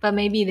 but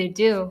maybe they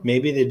do.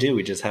 Maybe they do.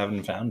 We just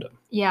haven't found them.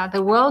 Yeah,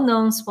 the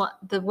well-known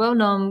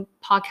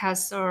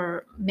podcasts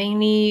are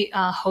mainly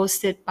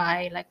hosted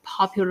by like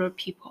popular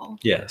people.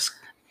 Yes.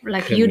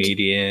 Like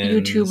comedians,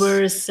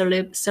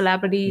 YouTubers,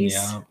 celebrities,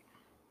 yeah.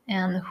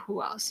 And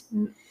who else?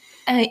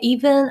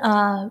 Even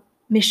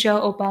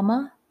Michelle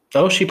Obama.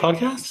 Oh, she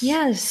podcasts?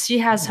 Yes, she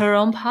has her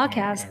own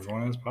podcast.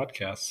 Everyone has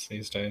podcasts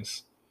these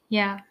days.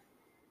 Yeah.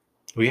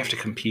 We have to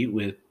compete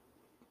with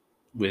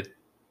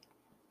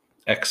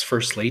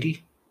ex-first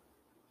lady?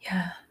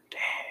 Yeah. Dang.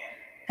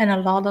 And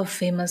a lot of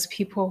famous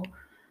people.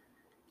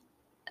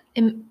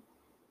 I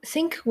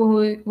think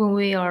when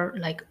we are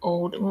like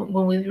old,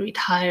 when we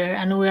retire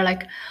and we're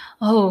like,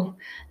 oh,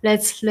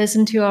 let's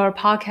listen to our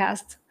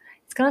podcast.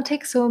 It's going to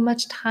take so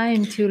much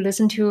time to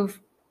listen to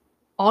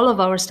all of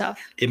our stuff.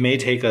 It may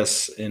take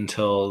us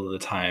until the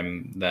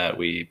time that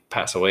we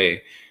pass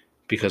away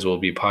because we'll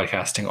be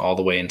podcasting all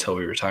the way until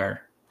we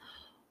retire.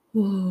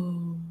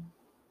 Ooh,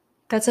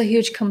 that's a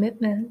huge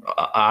commitment.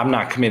 I'm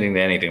not committing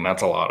to anything.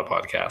 That's a lot of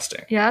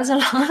podcasting. Yeah, that's a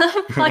lot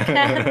of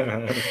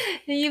podcasting.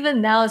 Even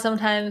now,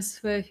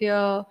 sometimes we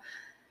feel,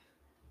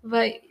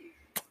 but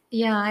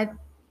yeah,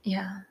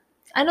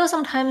 I know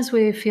sometimes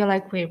we feel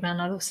like we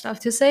ran out of stuff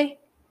to say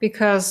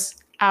because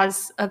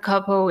as a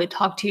couple, we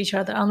talk to each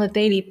other on a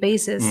daily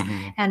basis.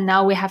 And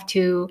now we have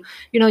to,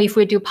 if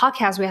we do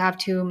podcasts, we have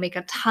to make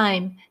a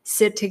time,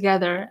 sit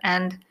together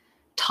and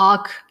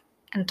talk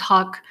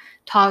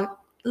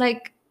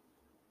like,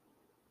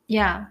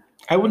 yeah.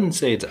 I wouldn't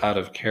say it's out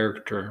of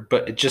character,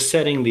 but just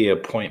setting the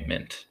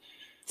appointment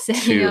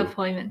to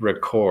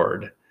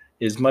record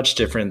is much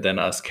different than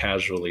us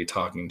casually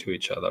talking to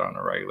each other on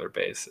a regular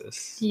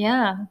basis.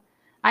 Yeah.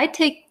 I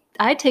take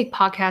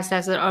podcasts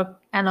as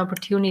an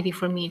opportunity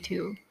for me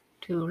to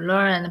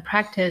learn and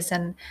practice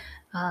and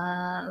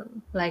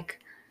like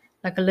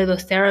a little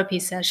therapy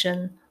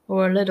session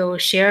or a little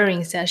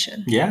sharing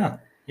session. Yeah,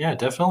 it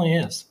definitely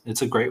is.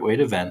 It's a great way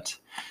to vent.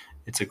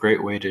 It's a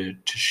great way to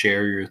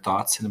share your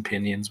thoughts and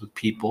opinions with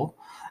people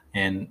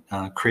and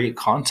create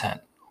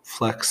content,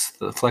 flex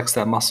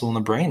that muscle in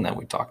the brain that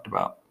we talked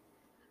about.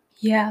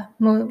 Yeah,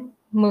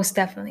 most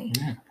definitely.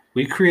 Yeah.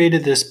 We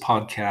created this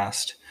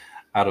podcast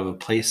out of a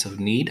place of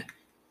need,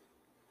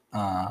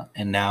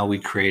 and now we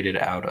create it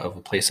out of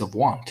a place of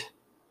want.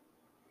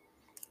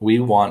 We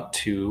want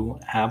to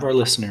have our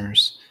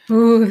listeners.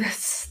 Ooh,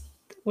 just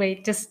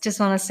want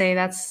to say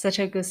that's such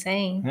a good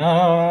saying.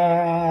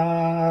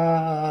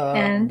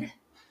 And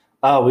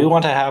we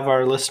want to have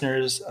our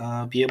listeners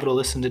be able to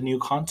listen to new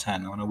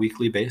content on a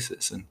weekly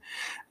basis, and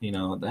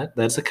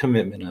that's a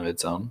commitment of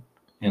its own.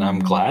 And I'm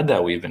glad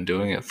that we've been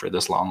doing it for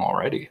this long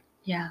already.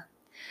 Yeah.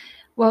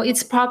 Well,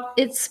 it's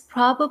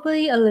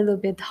probably a little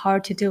bit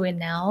hard to do it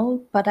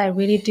now, but I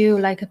really do,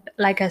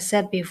 like I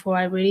said before,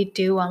 I really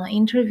do want to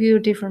interview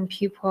different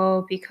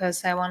people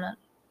because I want to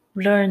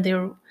learn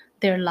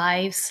their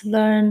lives,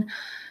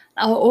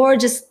 or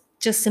just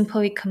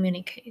simply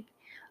communicate.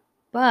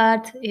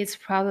 But it's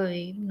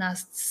probably not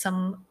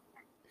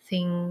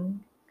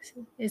something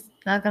it's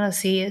not gonna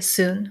see it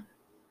soon.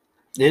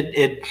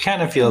 It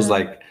kind of feels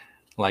like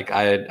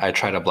I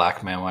try to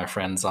blackmail my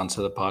friends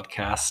onto the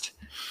podcast,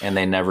 and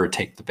they never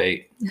take the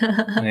bait.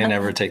 They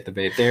never take the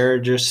bait. They're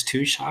just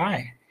too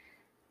shy.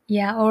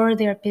 Yeah, or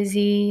they're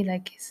busy.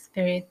 Like it's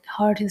very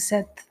hard to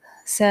set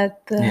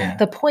Yeah.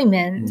 the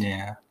appointment.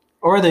 Yeah.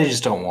 Or they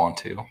just don't want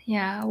to.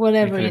 Yeah, They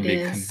whatever couldn't it be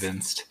is.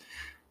 convinced.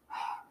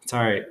 It's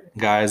all right,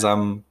 guys.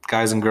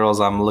 Guys and girls.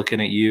 I'm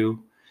looking at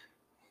you.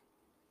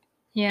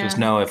 Yeah. Just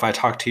know if I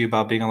talk to you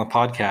about being on the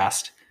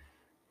podcast,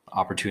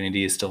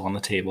 opportunity is still on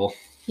the table.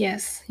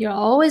 Yes, you're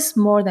always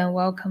more than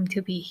welcome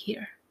to be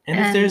here. And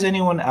if there's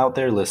anyone out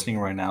there listening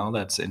right now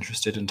that's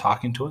interested in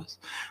talking to us,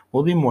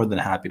 we'll be more than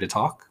happy to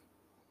talk.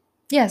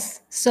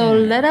 Yes. So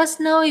let us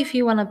know if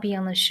you want to be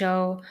on the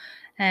show,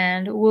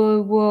 and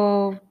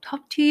we'll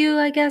talk to you,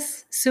 I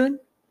guess, soon.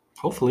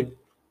 Hopefully.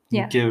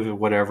 Yeah. Give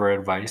whatever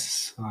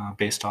advice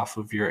based off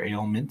of your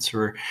ailments,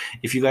 or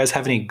if you guys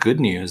have any good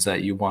news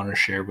that you want to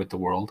share with the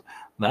world,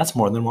 that's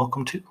more than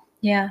welcome too.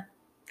 Yeah.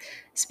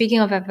 Speaking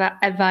of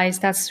advice,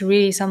 that's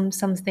really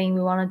something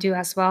we want to do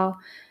as well.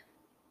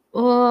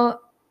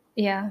 Well,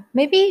 yeah,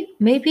 maybe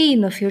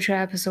in the future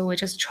episode we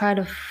just try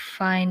to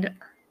find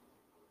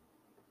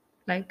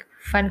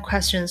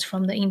questions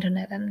from the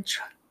internet and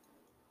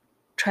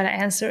try to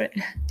answer it.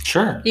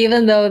 Sure.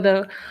 Even though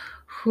the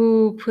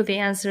who put the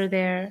answer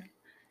there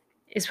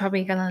is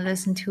probably gonna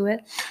listen to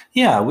it.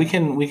 Yeah, we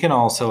can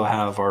also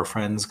have our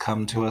friends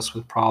come to us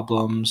with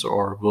problems,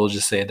 or we'll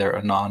just say they're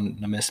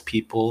anonymous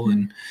people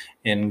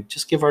and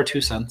just give our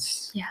 2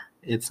 cents. Yeah.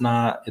 It's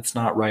not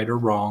right or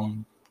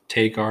wrong.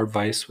 Take our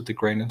advice with a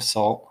grain of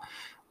salt.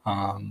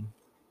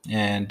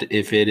 And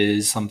if it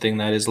is something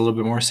that is a little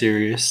bit more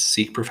serious,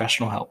 seek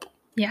professional help.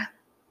 Yeah.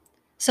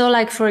 So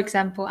like for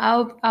example,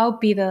 I'll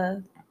be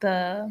the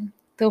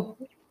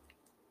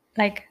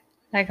like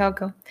I'll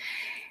go,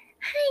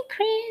 "Hi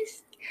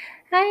Chris,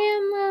 I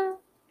am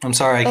I'm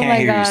sorry, I Oh can't my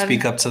hear you. God.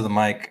 Speak up to the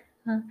mic.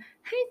 Hi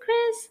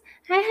Chris,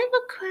 I have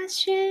a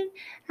question.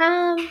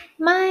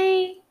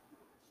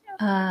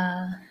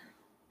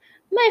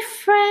 My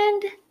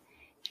friend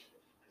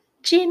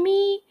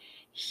Jimmy,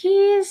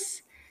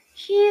 he's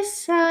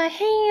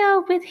hanging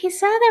out with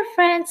his other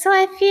friends, so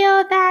I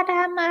feel that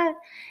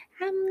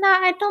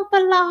I don't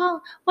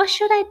belong. What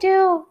should I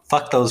do?"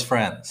 Fuck those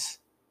friends.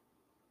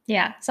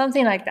 Yeah,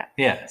 something like that.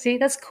 Yeah. See,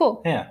 that's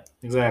cool. Yeah,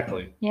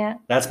 exactly. Yeah.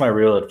 That's my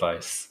real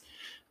advice.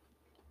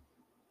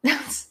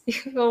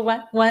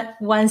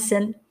 one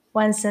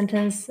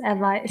sentence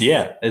advice.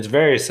 Yeah, it's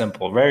very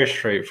simple, very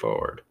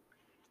straightforward.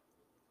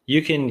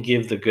 You can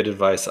give the good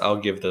advice. I'll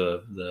give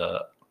the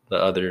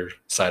other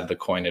side of the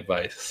coin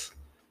advice.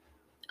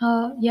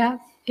 Yeah.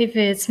 If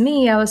it's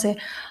me, I would say,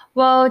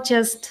 well,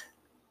 just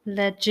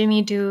let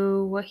Jimmy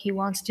do what he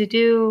wants to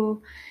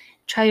do.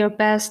 Try your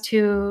best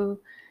to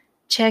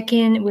check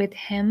in with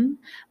him.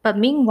 But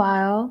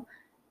meanwhile,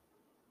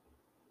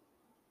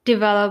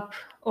 develop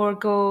or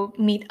go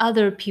meet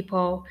other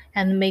people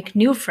and make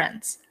new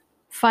friends.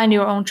 Find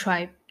your own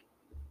tribe.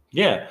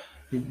 Yeah,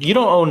 you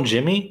don't own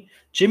Jimmy.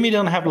 Jimmy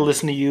doesn't have to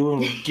listen to you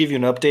and give you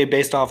an update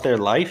based off their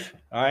life.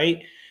 All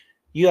right,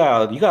 you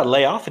gotta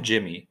lay off of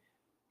Jimmy.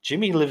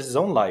 Jimmy lives his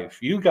own life.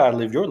 You gotta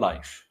live your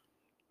life.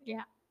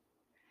 Yeah.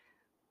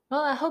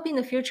 Well, I hope in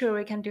the future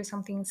we can do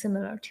something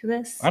similar to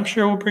this. I'm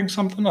sure we'll bring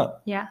something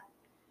up. Yeah.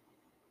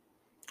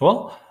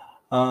 Well,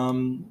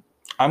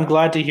 I'm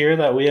glad to hear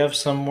that we have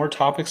some more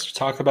topics to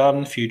talk about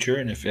in the future.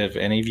 And if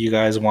any of you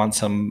guys want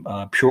some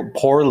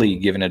poorly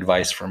given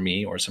advice from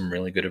me or some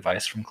really good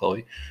advice from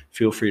Chloe,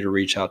 feel free to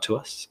reach out to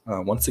us.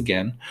 Once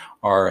again,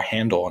 our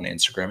handle on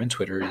Instagram and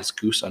Twitter is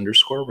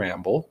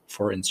goose_ramble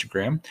for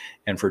Instagram.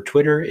 And for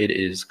Twitter, it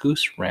is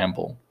goose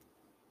ramble.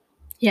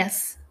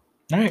 Yes.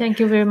 All right. Thank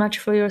you very much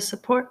for your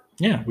support.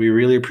 Yeah, we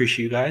really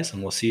appreciate you guys,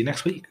 and we'll see you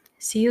next week.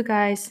 See you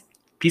guys.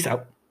 Peace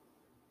out.